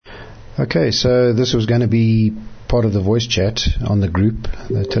Okay, so this was going to be part of the voice chat on the group,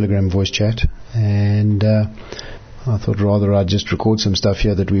 the Telegram voice chat, and I thought rather I'd just record some stuff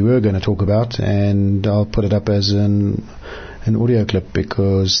here that we were going to talk about, and I'll put it up as an audio clip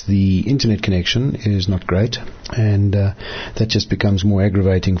because the internet connection is not great, and that just becomes more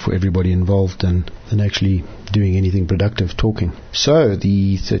aggravating for everybody involved than actually doing anything productive talking. So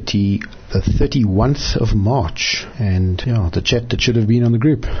the 31st of March, and the chat that should have been on the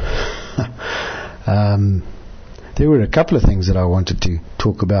group. There were a couple of things that I wanted to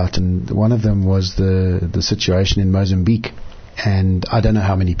talk about, and one of them was the situation in Mozambique. And I don't know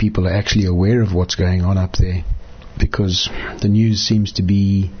how many people are actually aware of what's going on up there, because the news seems to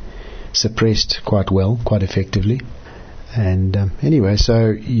be suppressed quite effectively. And anyway,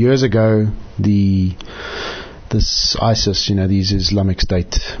 so years ago, this ISIS, these Islamic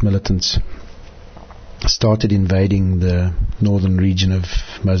State militants, started invading the northern region of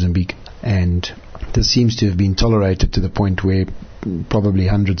Mozambique, and this seems to have been tolerated to the point where probably many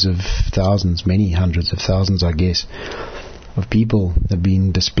hundreds of thousands, I guess, of people have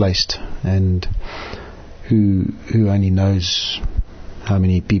been displaced, and who only knows how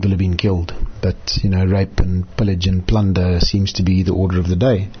many people have been killed. But rape and pillage and plunder seems to be the order of the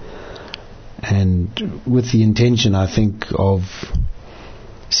day, and with the intention, I think, of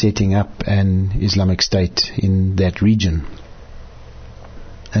setting up an Islamic State in that region.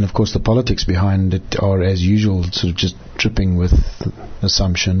 And of course the politics behind it are, as usual, sort of just dripping with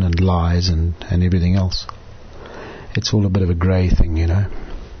assumption and lies and everything else. It's all a bit of a grey thing,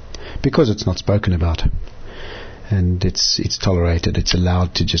 because it's not spoken about, and it's tolerated, it's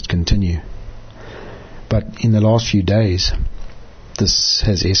allowed to just continue. But in the last few days, this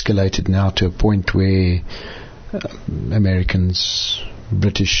has escalated now to a point where Americans,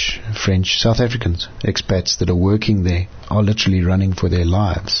 British, French, South Africans, expats that are working there are literally running for their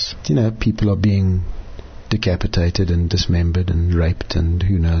lives. People are being decapitated and dismembered and raped and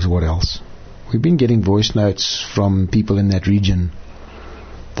who knows what else. We've been getting voice notes from people in that region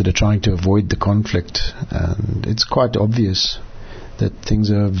that are trying to avoid the conflict, and it's quite obvious that things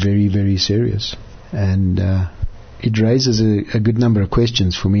are very, very serious. And it raises a good number of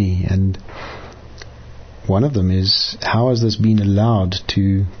questions for me, and one of them is, how has this been allowed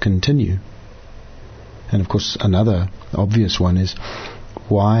to continue? And of course another obvious one is,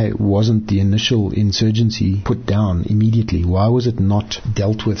 why wasn't the initial insurgency put down immediately? Why was it not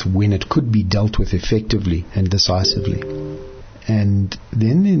dealt with when it could be dealt with effectively and decisively? And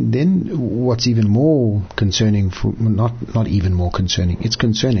then what's even more concerning, not even more concerning, it's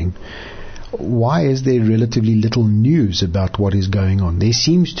concerning. Why is there relatively little news about what is going on? There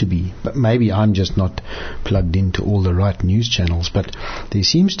seems to be, but maybe I'm just not plugged into all the right news channels, but there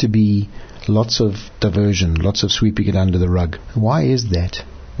seems to be lots of diversion, lots of sweeping it under the rug. Why is that?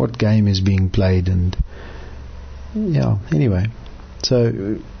 What game is being played? And anyway,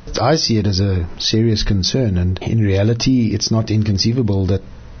 so I see it as a serious concern, and in reality it's not inconceivable that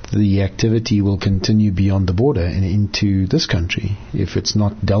the activity will continue beyond the border and into this country if it's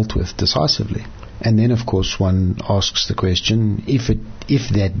not dealt with decisively. And then of course one asks the question, if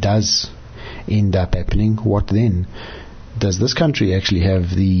that does end up happening, what then? Does this country actually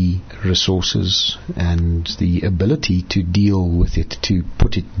have the resources and the ability to deal with it, to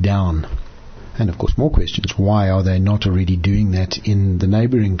put it down? And of course more questions, why are they not already doing that in the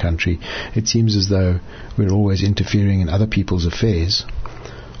neighboring country? It seems as though we're always interfering in other people's affairs.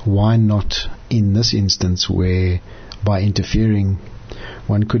 Why not in this instance, where by interfering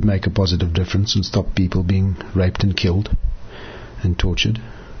one could make a positive difference and stop people being raped and killed and tortured?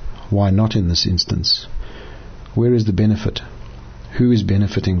 Why not in this instance? Where is the benefit? Who is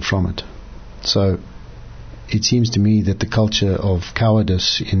benefiting from it? So it seems to me that the culture of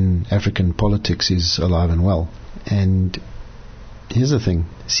cowardice in African politics is alive and well. And here's the thing,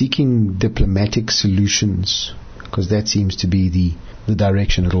 seeking diplomatic solutions, because that seems to be the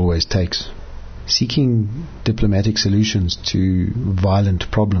direction it always takes. Seeking diplomatic solutions to violent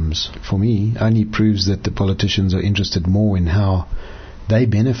problems, for me, only proves that the politicians are interested more in how they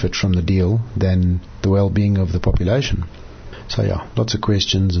benefit from the deal than the well-being of the population. So lots of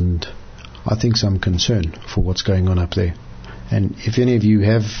questions, and I think some concern for what's going on up there. And if any of you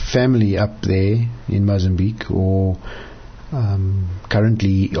have family up there in Mozambique, or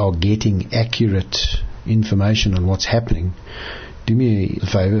currently are getting accurate information on what's happening, do me a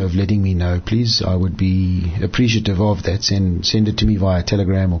favor of letting me know, please. I would be appreciative of that. Send it to me via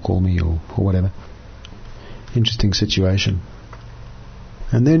Telegram or call me or whatever. Interesting situation.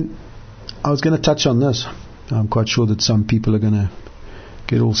 And then I was going to touch on this. I'm quite sure that some people are going to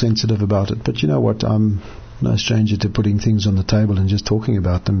get all sensitive about it, but you know what? I'm no stranger to putting things on the table and just talking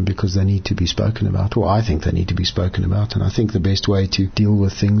about them because they need to be spoken about, or I think they need to be spoken about. And I think the best way to deal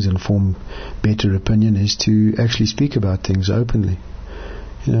with things and form better opinion is to actually speak about things openly.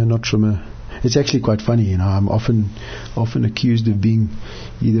 Not from it's actually quite funny, I'm often accused of being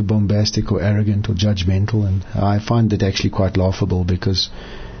either bombastic or arrogant or judgmental, and I find it actually quite laughable, because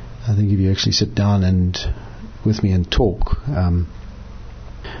I think if you actually sit down with me and talk,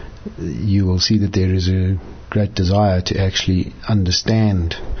 you will see that there is a great desire to actually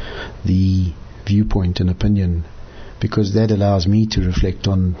understand the viewpoint and opinion, because that allows me to reflect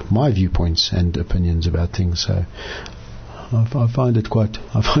on my viewpoints and opinions about things. So I find it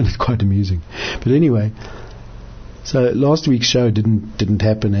quite amusing. But anyway, so last week's show didn't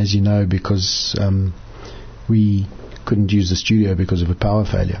happen, as you know, because we couldn't use the studio because of a power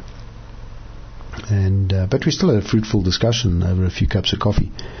failure. But we still had a fruitful discussion over a few cups of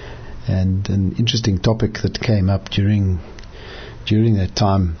coffee, and an interesting topic that came up during that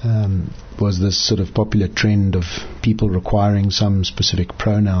time was this sort of popular trend of people requiring some specific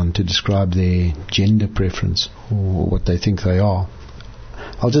pronoun to describe their gender preference or what they think they are.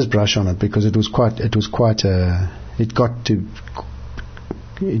 I'll just brush on it because it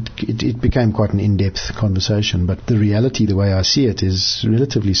became quite an in-depth conversation. But the reality, the way I see it, is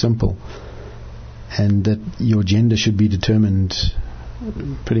relatively simple, and that your gender should be determined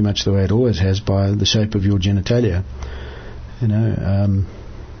pretty much the way it always has, by the shape of your genitalia.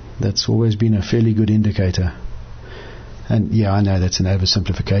 That's always been a fairly good indicator. And yeah, I know that's an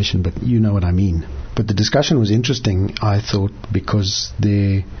oversimplification, but you know what I mean. But the discussion was interesting, I thought, because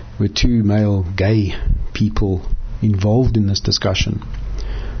there were two male gay people involved in this discussion,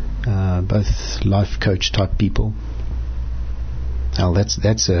 both life coach type people. Now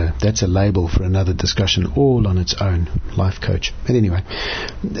that's a label for another discussion all on its own, life coach. But anyway,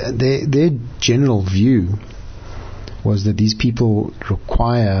 their general view was that these people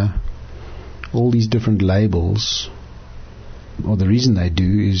require all these different labels, or the reason they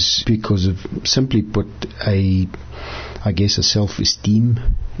do is because of, simply put, a self-esteem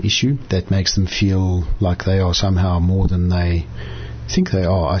issue that makes them feel like they are somehow more than they think they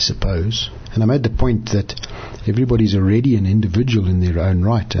are, I suppose. And I made the point that everybody's already an individual in their own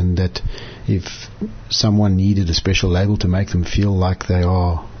right, and that if someone needed a special label to make them feel like they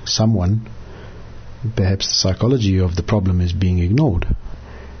are someone, perhaps the psychology of the problem is being ignored.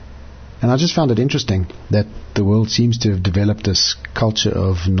 And I just found it interesting that the world seems to have developed this culture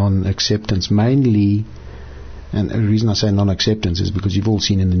of non-acceptance, mainly, and the reason I say non-acceptance is because you've all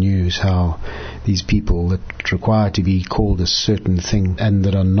seen in the news how these people that require to be called a certain thing and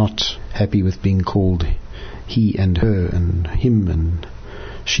that are not happy with being called he and her and him and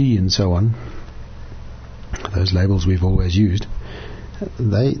she and so on, those labels we've always used,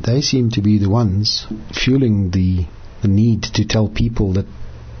 they seem to be the ones fueling the need to tell people that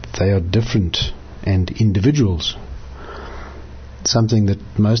they are different and individuals. Something that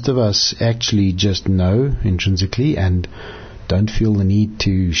most of us actually just know intrinsically and don't feel the need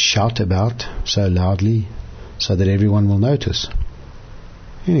to shout about so loudly so that everyone will notice.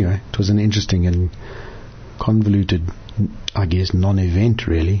 Anyway, it was an interesting and convoluted, I guess, non-event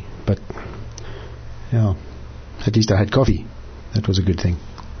really, but yeah, at least I had coffee. That was a good thing.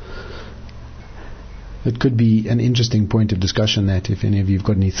 It could be an interesting point of discussion, that if any of you have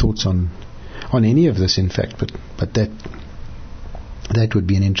got any thoughts on any of this, in fact, but that would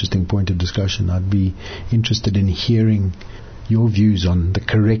be an interesting point of discussion. I'd be interested in hearing your views on the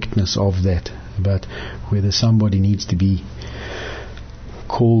correctness of that, about whether somebody needs to be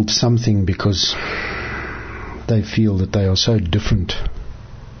called something because they feel that they are so different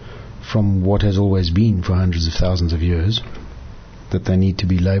from what has always been for hundreds of thousands of years that they need to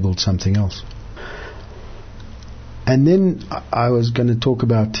be labelled something else. And then I was going to talk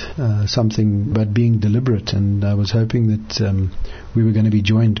about something about being deliberate, and I was hoping that we were going to be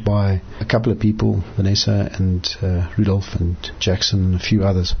joined by a couple of people, Vanessa and Rudolph and Jackson and a few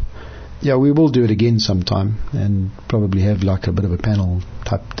others. Yeah, we will do it again sometime and probably have like a bit of a panel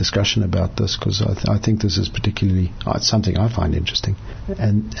type discussion about this, because I think this is particularly it's something I find interesting,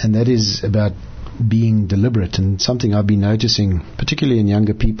 and that is about being deliberate. And something I've been noticing, particularly in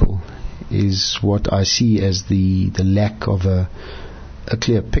younger people, is what I see as the lack of a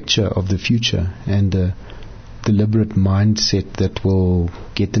clear picture of the future and a deliberate mindset that will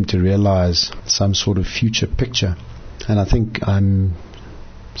get them to realize some sort of future picture. And I think I'm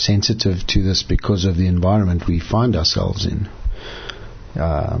sensitive to this because of the environment we find ourselves in.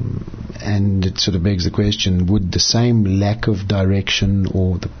 And it sort of begs the question, would the same lack of direction,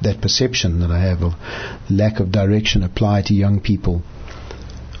 or that perception that I have of lack of direction, apply to young people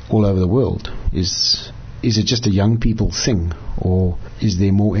all over the world? Is is it just a young people thing, or is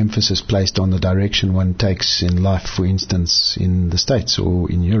there more emphasis placed on the direction one takes in life, for instance, in the States or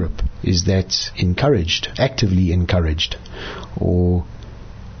in Europe? Is that encouraged, actively encouraged, or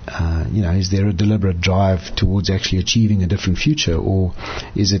is there a deliberate drive towards actually achieving a different future, or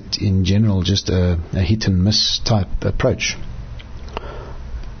is it in general just a hit and miss type approach?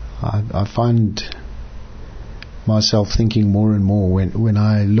 I find myself thinking more and more when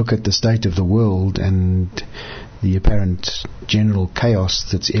I look at the state of the world and the apparent general chaos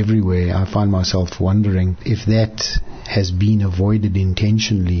that's everywhere. I find myself wondering if that has been avoided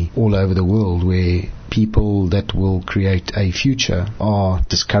intentionally all over the world, where people that will create a future are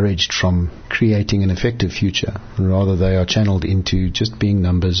discouraged from creating an effective future. Rather, they are channeled into just being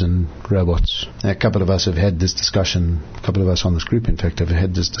numbers and robots. A couple of us have had this discussion, a couple of us on this group, in fact, have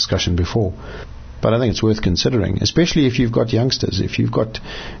had this discussion before. But I think it's worth considering, especially if you've got youngsters, if you've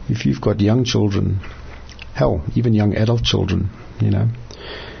got young children, hell, even young adult children,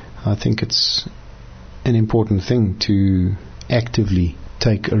 I think it's an important thing to actively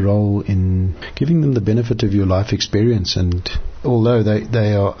take a role in giving them the benefit of your life experience. And although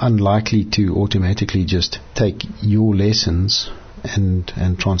they are unlikely to automatically just take your lessons and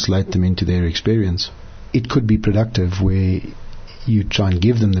translate them into their experience, it could be productive where you try and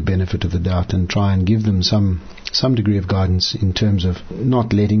give them the benefit of the doubt and try and give them some degree of guidance in terms of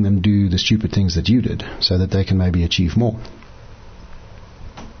not letting them do the stupid things that you did, so that they can maybe achieve more.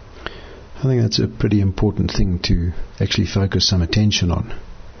 I think that's a pretty important thing to actually focus some attention on.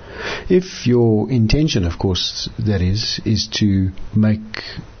 If your intention, of course, that is to make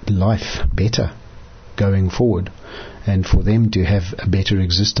life better going forward and for them to have a better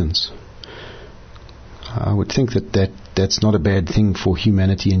existence, I would think that's not a bad thing for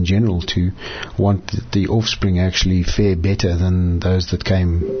humanity in general, to want the offspring actually fare better than those that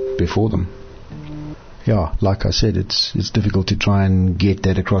came before them. Yeah, like I said, it's difficult to try and get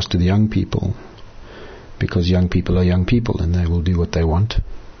that across to the young people, because young people are young people and they will do what they want,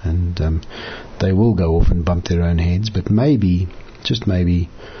 and they will go off and bump their own heads. But maybe, just maybe,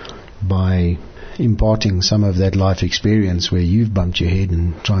 by imparting some of that life experience where you've bumped your head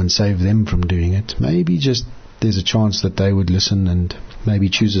and try and save them from doing it, maybe just there's a chance that they would listen and maybe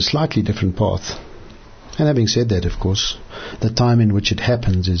choose a slightly different path. And having said that, of course, the time in which it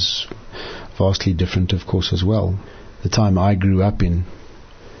happens is vastly different, of course, as well. The time I grew up in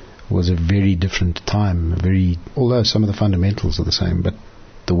was a very different time, although some of the fundamentals are the same, but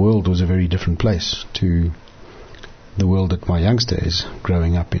the world was a very different place to the world that my youngster is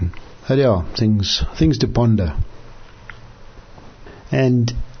growing up in. But yeah, things to ponder.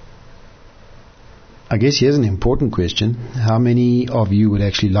 And I guess here's an important question. How many of you would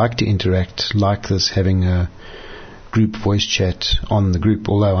actually like to interact like this, having a group voice chat on the group?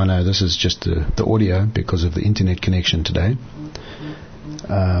 Although I know this is just the audio because of the internet connection today.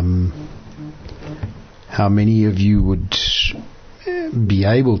 How many of you would be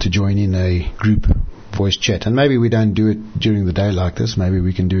able to join in a group voice chat? And maybe we don't do it during the day like this. Maybe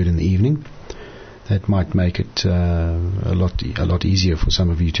we can do it in the evening. That might make it a lot easier for some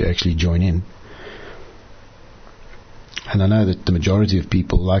of you to actually join in. And I know that the majority of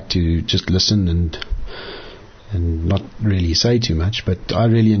people like to just listen and not really say too much, but I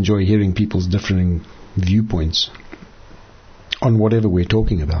really enjoy hearing people's differing viewpoints on whatever we're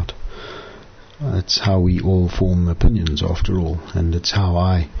talking about. That's how we all form opinions, after all, and it's how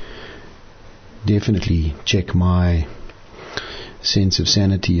I definitely check my sense of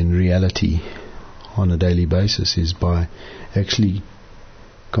sanity and reality on a daily basis, is by actually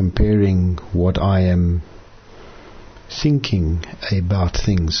comparing what I am thinking about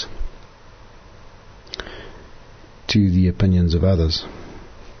things to the opinions of others.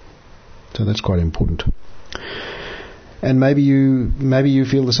 So that's quite important. And maybe you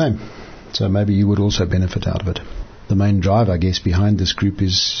feel the same. So maybe you would also benefit out of it. The main drive, I guess, behind this group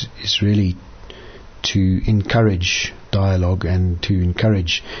is really to encourage dialogue and to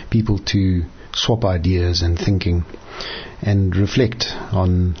encourage people to swap ideas and thinking and reflect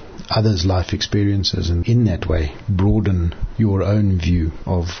on others' life experiences, and in that way broaden your own view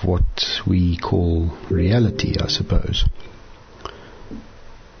of what we call reality, I suppose.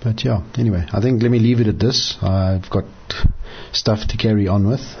 But yeah, anyway, I think let me leave it at this. I've got stuff to carry on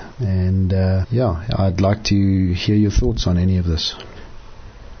with, and I'd like to hear your thoughts on any of this.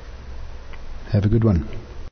 Have a good one.